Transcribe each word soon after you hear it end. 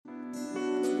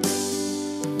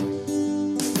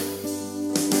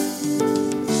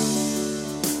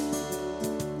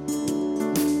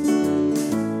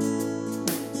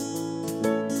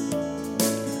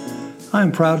I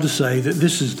am proud to say that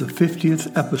this is the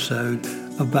 50th episode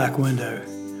of Back Window.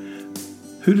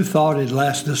 Who'd have thought it'd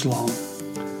last this long?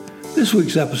 This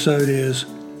week's episode is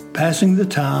Passing the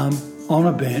Time on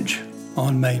a Bench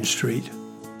on Main Street.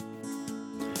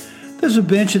 There's a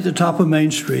bench at the top of Main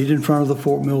Street in front of the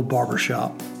Fort Mill Barber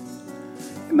Shop.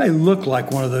 It may look like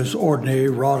one of those ordinary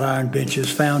wrought iron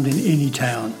benches found in any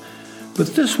town,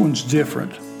 but this one's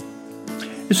different.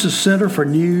 It's a center for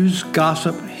news,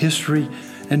 gossip, history,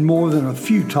 and more than a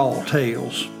few tall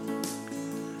tales.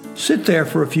 Sit there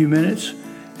for a few minutes,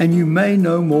 and you may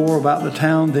know more about the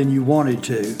town than you wanted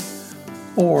to,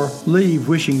 or leave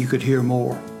wishing you could hear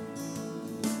more.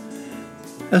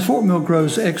 As Fort Mill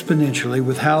grows exponentially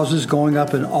with houses going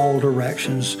up in all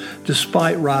directions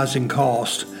despite rising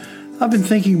costs, I've been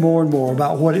thinking more and more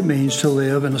about what it means to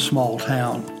live in a small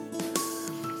town.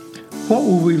 What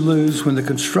will we lose when the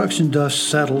construction dust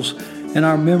settles and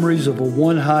our memories of a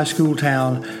one high school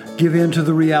town give in to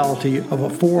the reality of a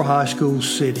 4 high school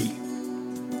city?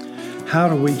 How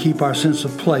do we keep our sense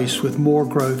of place with more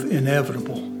growth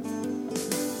inevitable?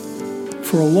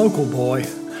 For a local boy,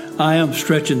 I am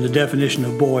stretching the definition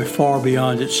of boy far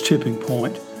beyond its tipping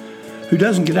point, who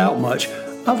doesn't get out much.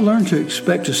 I've learned to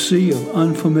expect a sea of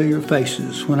unfamiliar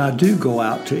faces when I do go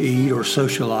out to eat or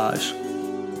socialize.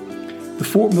 The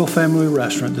Fort Mill Family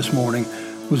Restaurant this morning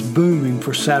was booming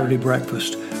for Saturday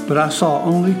breakfast, but I saw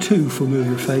only 2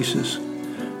 familiar faces.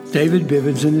 David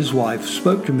Bivens and his wife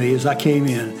spoke to me as I came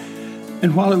in,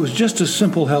 and while it was just a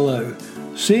simple hello,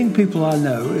 seeing people I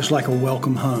know is like a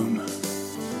welcome home.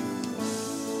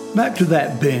 Back to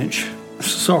that bench.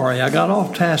 Sorry, I got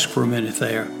off task for a minute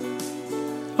there.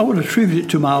 I would attribute it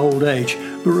to my old age,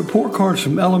 but report cards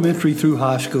from elementary through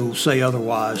high school say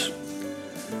otherwise.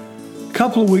 A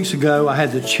couple of weeks ago, I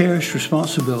had the cherished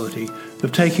responsibility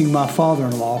of taking my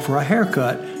father-in-law for a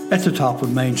haircut at the top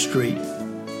of Main Street.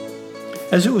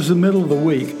 As it was the middle of the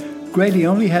week, Grady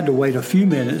only had to wait a few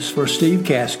minutes for Steve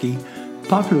Caskey,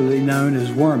 popularly known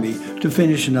as Wormy, to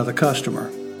finish another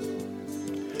customer.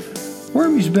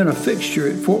 Wormy's been a fixture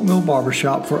at Fort Mill Barber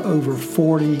Shop for over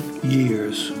 40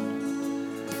 years.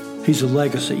 He's a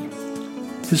legacy.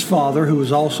 His father, who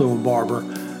was also a barber,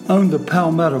 owned the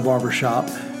Palmetto Barber Shop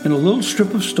in a little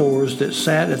strip of stores that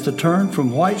sat at the turn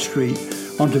from White Street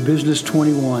onto Business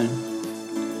 21.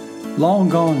 Long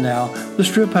gone now, the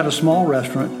strip had a small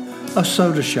restaurant, a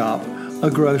soda shop,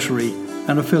 a grocery,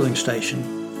 and a filling station.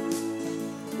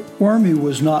 Wormy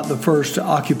was not the first to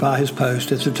occupy his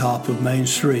post at the top of Main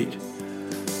Street.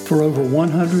 For over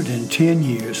 110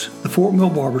 years, the Fort Mill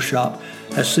Barber Shop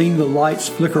has seen the lights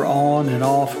flicker on and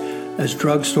off as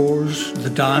drugstores,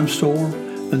 the dime store,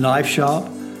 the knife shop,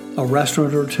 a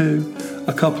restaurant or two,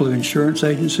 a couple of insurance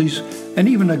agencies, and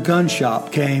even a gun shop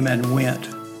came and went.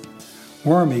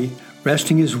 Wormy,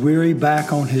 resting his weary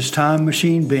back on his time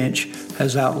machine bench,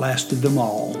 has outlasted them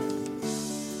all.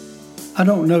 I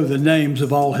don't know the names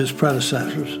of all his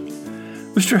predecessors.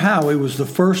 Mr. Howie was the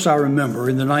first I remember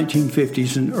in the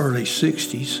 1950s and early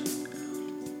 60s.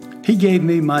 He gave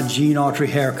me my Gene Autry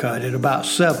haircut at about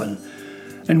 7,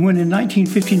 and when in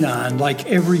 1959, like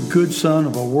every good son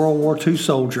of a World War II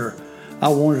soldier, I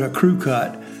wanted a crew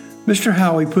cut, Mr.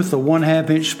 Howie put the 1/2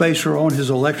 inch spacer on his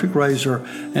electric razor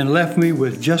and left me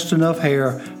with just enough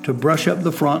hair to brush up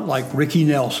the front like Ricky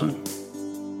Nelson.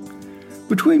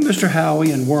 Between Mr.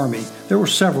 Howie and Wormy, there were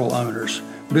several owners,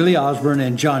 Billy Osborne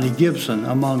and Johnny Gibson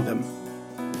among them.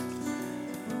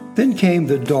 Then came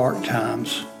the dark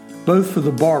times, both for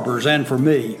the barbers and for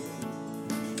me.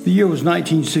 The year was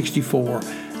 1964,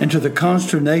 and to the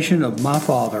consternation of my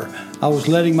father, I was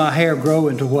letting my hair grow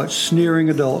into what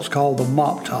sneering adults call the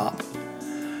mop top.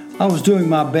 I was doing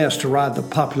my best to ride the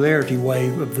popularity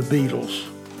wave of the Beatles.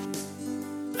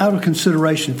 Out of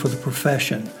consideration for the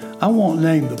profession, I won't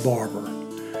name the barber,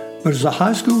 but as a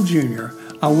high school junior,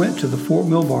 I went to the Fort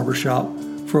Mill Barber Shop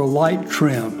for a light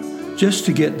trim just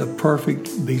to get the perfect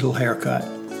Beatle haircut.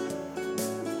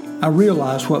 I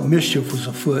realized what mischief was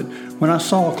afoot when I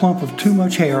saw a clump of too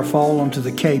much hair fall onto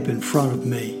the cape in front of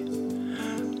me.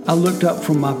 I looked up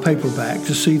from my paperback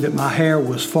to see that my hair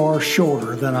was far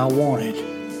shorter than I wanted.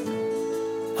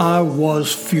 I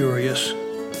was furious,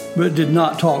 but did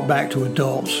not talk back to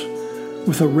adults.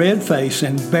 With a red face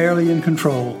and barely in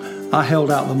control, I held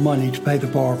out the money to pay the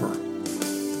barber.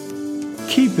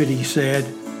 "Keep it," he said.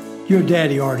 "Your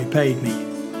daddy already paid me."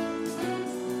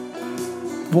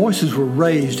 Voices were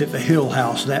raised at the Hill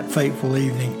House that fateful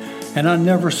evening, and I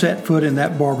never set foot in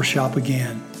that barbershop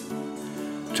again.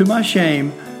 To my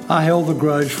shame, I held the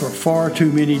grudge for far too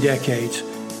many decades,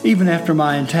 even after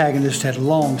my antagonist had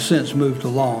long since moved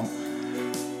along.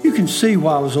 You can see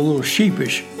why I was a little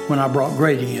sheepish when I brought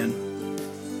Grady in.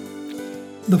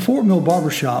 The Fort Mill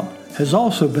Barbershop has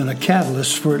also been a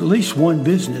catalyst for at least one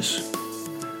business.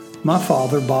 My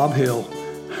father, Bob Hill,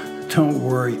 don't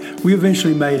worry, we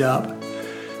eventually made up,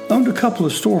 owned a couple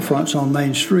of storefronts on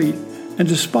Main Street, and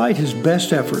despite his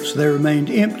best efforts, they remained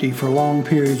empty for long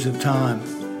periods of time.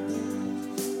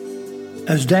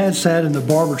 As Dad sat in the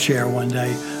barber chair one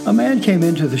day, a man came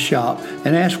into the shop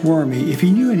and asked Wormy if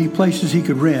he knew any places he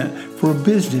could rent for a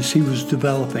business he was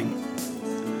developing.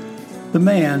 The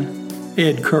man,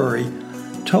 Ed Curry,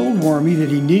 told Wormy that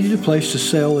he needed a place to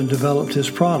sell and develop his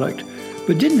product,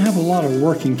 but didn't have a lot of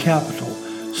working capital,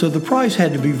 so the price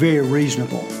had to be very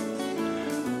reasonable.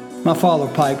 My father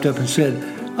piped up and said,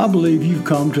 "I believe you've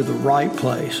come to the right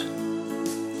place."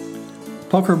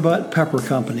 Pucker Butt Pepper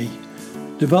Company,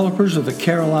 developers of the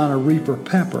Carolina Reaper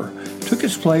pepper, took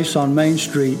its place on Main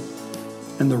Street,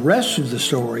 and the rest of the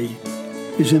story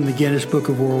is in the Guinness Book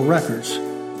of World Records,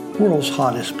 world's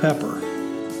hottest pepper.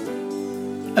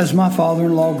 As my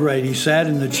father-in-law Grady sat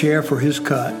in the chair for his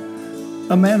cut,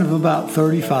 a man of about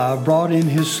 35 brought in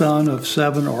his son of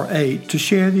 7 or 8 to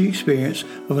share the experience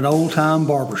of an old-time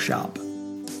barbershop.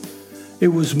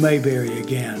 It was Mayberry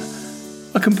again,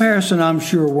 a comparison I'm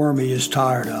sure Wormy is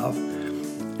tired of.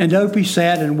 And Opie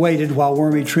sat and waited while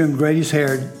Wormy trimmed Grady's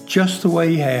hair just the way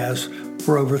he has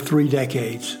for over 3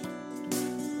 decades.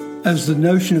 As the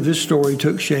notion of this story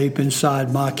took shape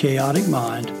inside my chaotic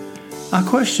mind, I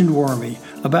questioned Wormy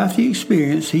about the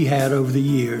experience he had over the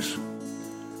years.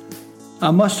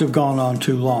 I must have gone on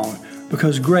too long,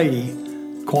 because Grady,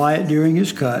 quiet during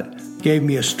his cut, gave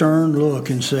me a stern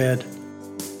look and said,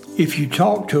 "If you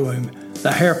talk to him,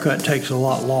 the haircut takes a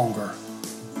lot longer."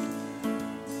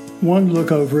 One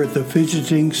look over at the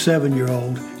fidgeting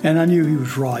 7-year-old, and I knew he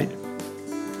was right.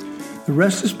 The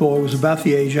restless boy was about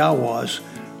the age I was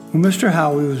when Mr.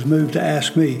 Howie was moved to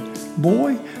ask me,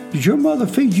 "Boy, did your mother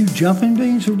feed you jumping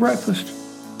beans for breakfast?"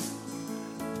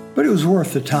 But it was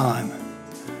worth the time.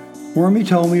 Wormy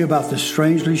told me about the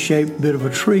strangely shaped bit of a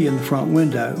tree in the front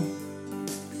window.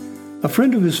 A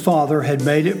friend of his father had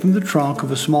made it from the trunk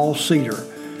of a small cedar,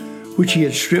 which he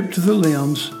had stripped to the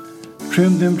limbs,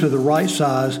 trimmed them to the right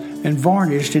size, and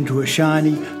varnished into a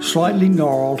shiny, slightly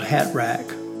gnarled hat rack.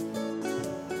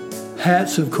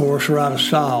 Hats, of course, are out of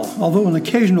style, although an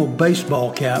occasional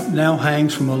baseball cap now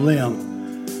hangs from a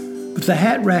limb. But the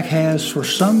hat rack has, for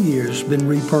some years, been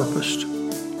repurposed.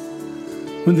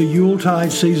 When the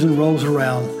Yuletide season rolls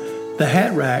around, the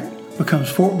hat rack becomes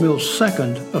Fort Mill's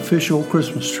second official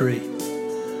Christmas tree.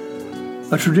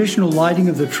 A traditional lighting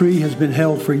of the tree has been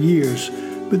held for years,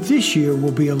 but this year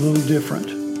will be a little different.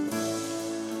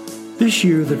 This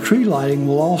year, the tree lighting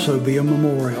will also be a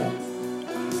memorial.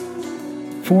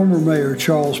 Former Mayor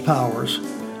Charles Powers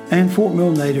and Fort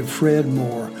Mill native Fred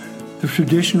Moore, the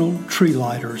traditional tree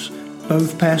lighters,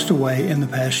 both passed away in the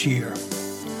past year.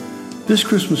 This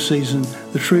Christmas season,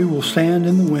 the tree will stand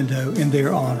in the window in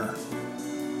their honor.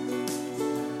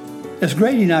 As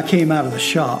Grady and I came out of the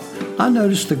shop, I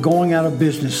noticed the going out of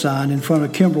business sign in front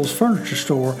of Kimbrell's furniture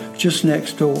store just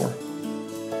next door.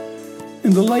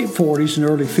 In the late 40s and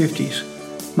early 50s,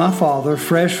 my father,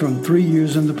 fresh from 3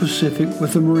 years in the Pacific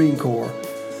with the Marine Corps,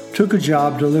 took a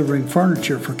job delivering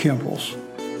furniture for Kimbrell's.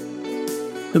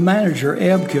 The manager,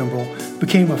 Eb Kimbrell,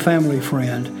 became a family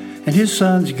friend, and his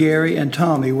sons Gary and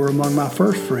Tommy were among my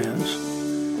first friends.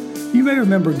 You may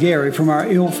remember Gary from our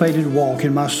ill-fated walk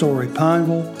in my story,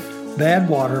 Pineville, Bad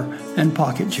Water, and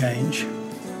Pocket Change.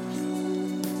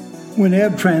 When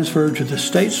Eb transferred to the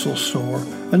Statesville store,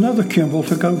 another Kimbrell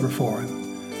took over for him.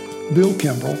 Bill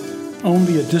Kimbrell,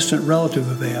 only a distant relative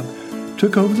of Eb,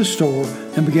 took over the store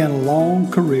and began a long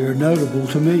career notable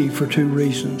to me for 2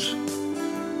 reasons.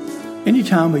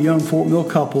 Anytime a young Fort Mill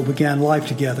couple began life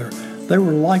together, they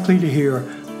were likely to hear,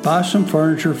 "Buy some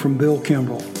furniture from Bill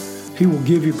Kimbrell. He will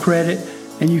give you credit,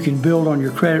 and you can build on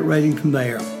your credit rating from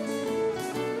there."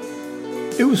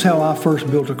 It was how I first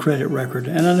built a credit record,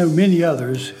 and I know many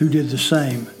others who did the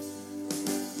same.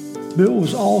 Bill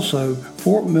was also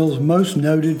Fort Mill's most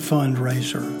noted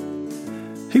fundraiser.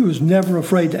 He was never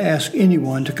afraid to ask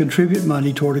anyone to contribute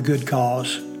money toward a good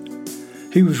cause.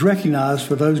 He was recognized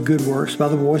for those good works by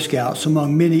the Boy Scouts,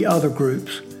 among many other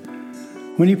groups.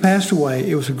 When he passed away,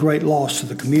 it was a great loss to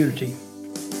the community.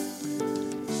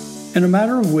 In a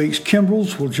matter of weeks,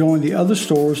 Kimbrell's will join the other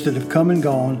stores that have come and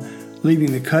gone,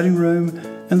 leaving the cutting room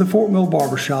and the Fort Mill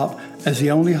Barbershop as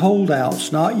the only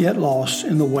holdouts not yet lost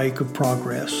in the wake of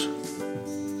progress.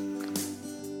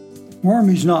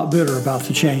 Wormy's not bitter about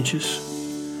the changes.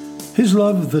 His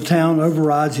love of the town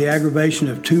overrides the aggravation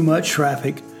of too much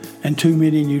traffic and too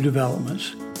many new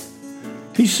developments.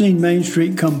 He's seen Main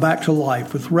Street come back to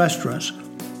life with restaurants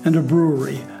and a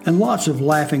brewery and lots of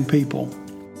laughing people.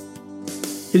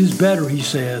 It is better, he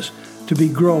says, to be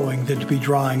growing than to be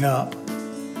drying up.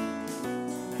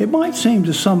 It might seem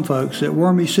to some folks that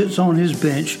Wormy sits on his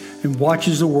bench and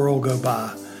watches the world go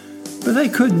by, but they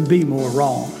couldn't be more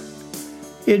wrong.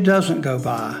 It doesn't go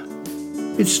by.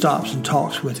 It stops and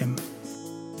talks with him.